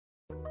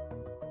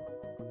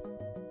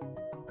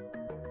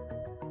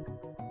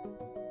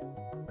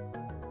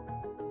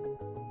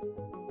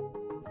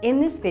In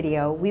this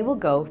video, we will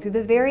go through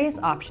the various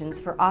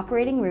options for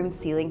operating room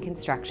ceiling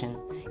construction,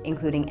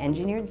 including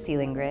engineered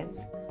ceiling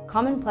grids,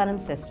 common plenum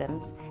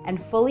systems,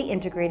 and fully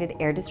integrated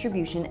air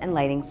distribution and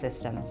lighting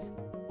systems.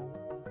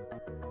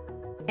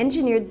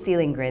 Engineered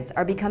ceiling grids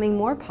are becoming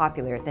more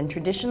popular than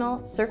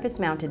traditional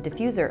surface-mounted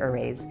diffuser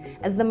arrays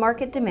as the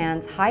market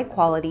demands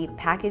high-quality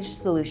packaged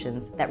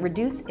solutions that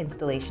reduce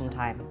installation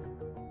time.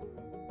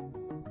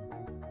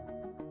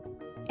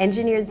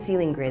 Engineered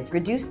ceiling grids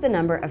reduce the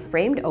number of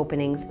framed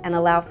openings and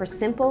allow for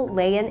simple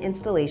lay-in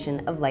installation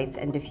of lights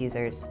and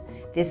diffusers.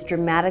 This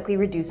dramatically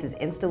reduces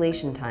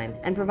installation time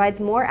and provides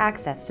more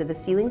access to the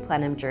ceiling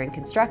plenum during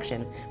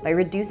construction by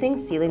reducing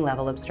ceiling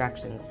level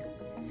obstructions.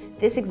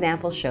 This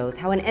example shows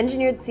how an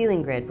engineered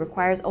ceiling grid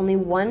requires only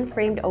one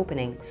framed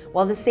opening,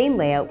 while the same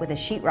layout with a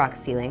sheetrock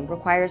ceiling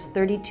requires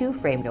 32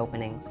 framed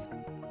openings.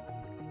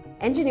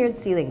 Engineered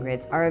ceiling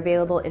grids are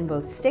available in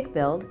both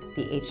stick-build,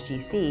 the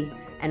HGC,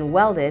 and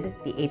welded,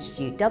 the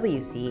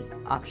HGWC,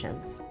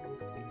 options.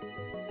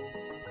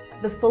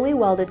 The fully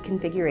welded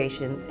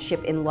configurations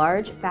ship in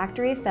large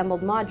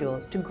factory-assembled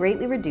modules to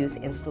greatly reduce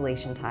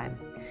installation time.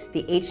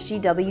 The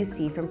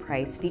HGWC from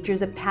Price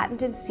features a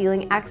patented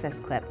ceiling access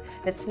clip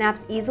that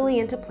snaps easily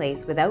into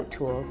place without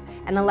tools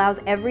and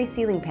allows every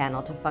ceiling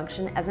panel to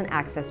function as an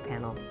access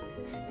panel.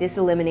 This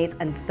eliminates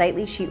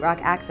unsightly sheetrock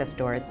access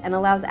doors and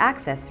allows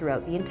access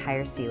throughout the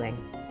entire ceiling.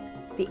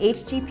 The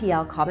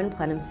HGPL Common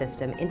Plenum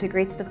system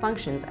integrates the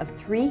functions of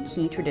three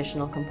key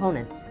traditional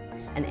components: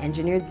 an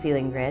engineered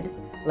ceiling grid,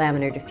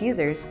 laminar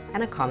diffusers,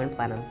 and a common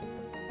plenum.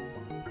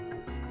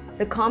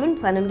 The common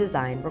plenum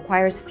design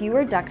requires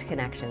fewer duct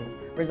connections,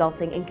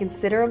 resulting in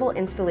considerable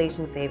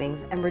installation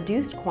savings and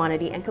reduced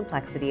quantity and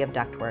complexity of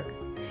ductwork.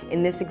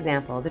 In this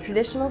example, the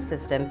traditional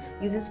system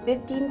uses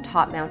 15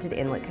 top-mounted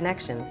inlet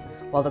connections,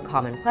 while the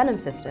common plenum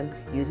system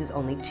uses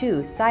only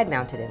 2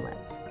 side-mounted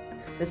inlets.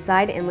 The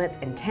side inlets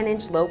and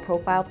 10-inch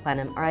low-profile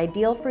plenum are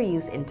ideal for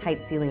use in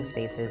tight ceiling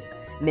spaces,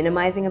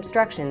 minimizing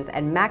obstructions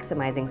and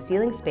maximizing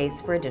ceiling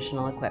space for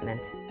additional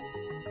equipment.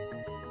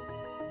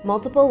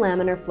 Multiple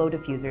laminar flow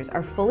diffusers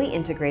are fully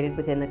integrated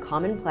within the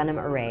common plenum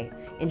array,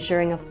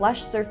 ensuring a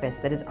flush surface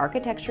that is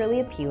architecturally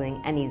appealing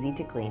and easy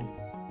to clean.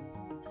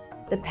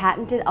 The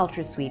patented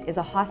UltraSuite is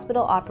a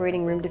hospital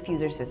operating room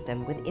diffuser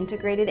system with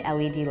integrated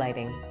LED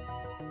lighting.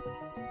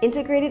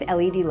 Integrated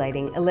LED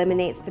lighting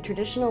eliminates the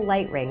traditional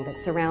light ring that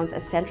surrounds a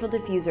central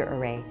diffuser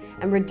array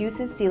and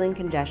reduces ceiling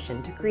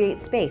congestion to create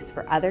space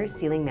for other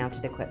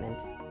ceiling-mounted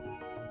equipment.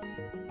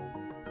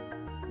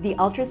 The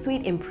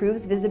UltraSuite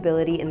improves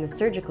visibility in the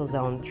surgical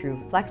zone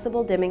through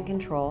flexible dimming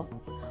control,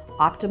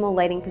 optimal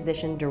lighting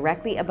position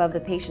directly above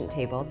the patient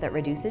table that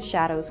reduces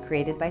shadows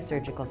created by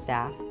surgical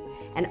staff,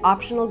 and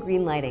optional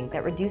green lighting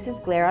that reduces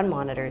glare on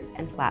monitors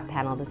and flat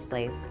panel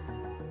displays.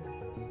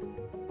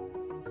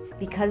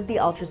 Because the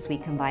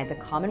UltraSuite combines a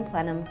common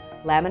plenum,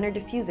 laminar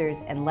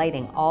diffusers, and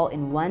lighting all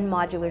in one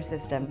modular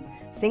system,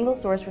 single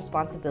source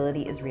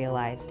responsibility is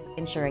realized,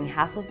 ensuring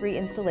hassle-free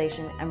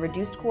installation and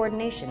reduced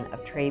coordination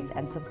of trades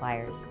and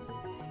suppliers.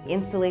 The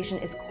installation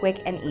is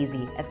quick and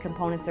easy as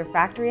components are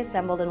factory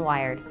assembled and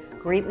wired,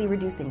 greatly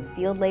reducing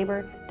field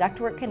labor,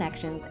 ductwork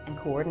connections, and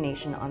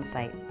coordination on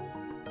site.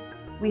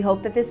 We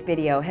hope that this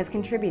video has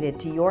contributed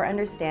to your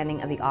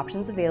understanding of the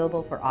options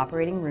available for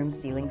operating room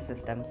ceiling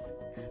systems.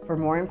 For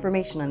more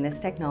information on this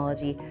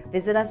technology,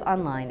 visit us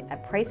online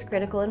at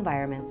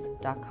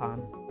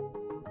pricecriticalenvironments.com.